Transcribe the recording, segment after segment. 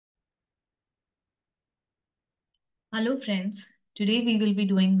Hello friends, today we will be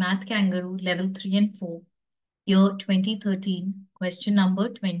doing Math Kangaroo level 3 and 4, year 2013, question number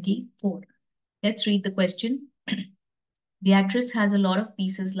 24. Let's read the question. Beatrice has a lot of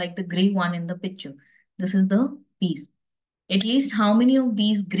pieces like the grey one in the picture. This is the piece. At least how many of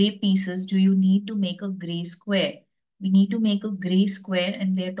these grey pieces do you need to make a grey square? We need to make a grey square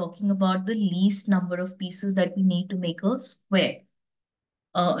and they're talking about the least number of pieces that we need to make a square.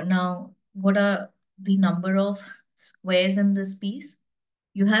 Now, what are the number of squares in this piece?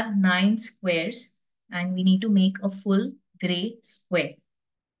 You have 9 squares and we need to make a full gray square.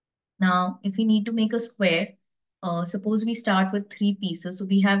 Now, if we need to make a square, suppose we start with 3 pieces. So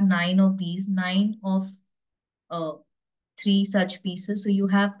we have 9 of these, 9 of uh, 3 such pieces. So you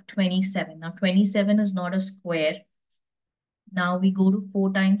have 27. Now, 27 is not a square. Now we go to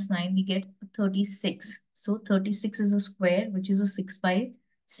 4 times 9, we get 36. So 36 is a square, which is a 6 by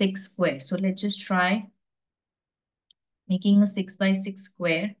 6 square. So let's just try making a 6 by 6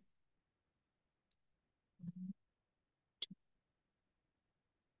 square.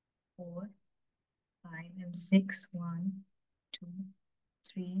 4, 5 and 6. 1, 2,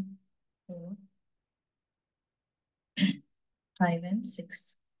 3, 4, 5 and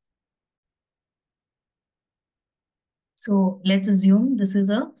 6. So let's assume this is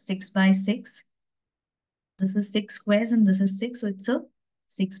a 6 by 6. This is 6 squares and this is 6. So it's a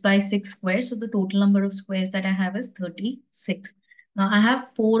 6 by 6 square. So the total number of squares that I have is 36. Now I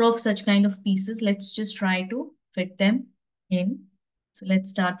have 4 of such kind of pieces. Let's just try to fit them in. So let's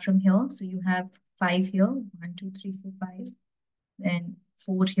start from here. So you have 5 here. 1, 2, 3, 4, 5. Then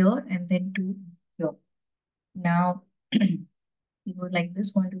 4 here and then 2 here. Now you go like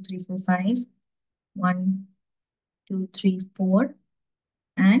this: 1, 2, 3, 4, 5. 1, 2, 3, 4,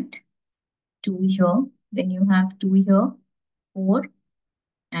 and 2 here. Then you have 2 here, 4,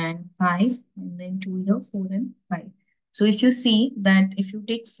 and 5, and then 2 here, 4, and 5. So if you see that if you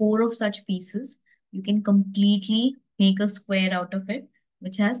take 4 of such pieces, you can completely make a square out of it,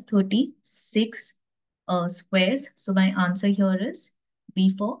 which has 36 squares. So my answer here is B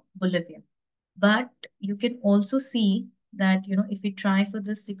for Bolivia. But you can also see that, if we try for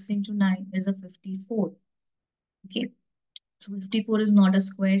this, 6 into 9 is a 54. Okay. So 54 is not a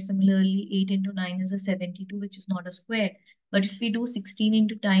square. Similarly, 8 into 9 is a 72, which is not a square. But if we do 16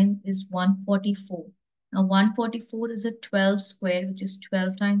 into 9 is 144. Now 144 is a 12 square, which is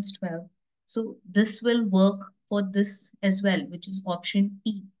 12 times 12. So this will work for this as well, which is option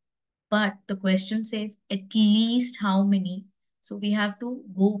E. But the question says at least how many. So we have to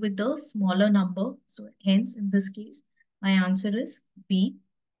go with the smaller number. So hence, in this case, my answer is B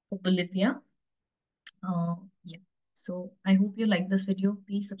for Bolivia. Yeah. So I hope you like this video.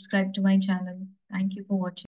 Please subscribe to my channel. Thank you for watching.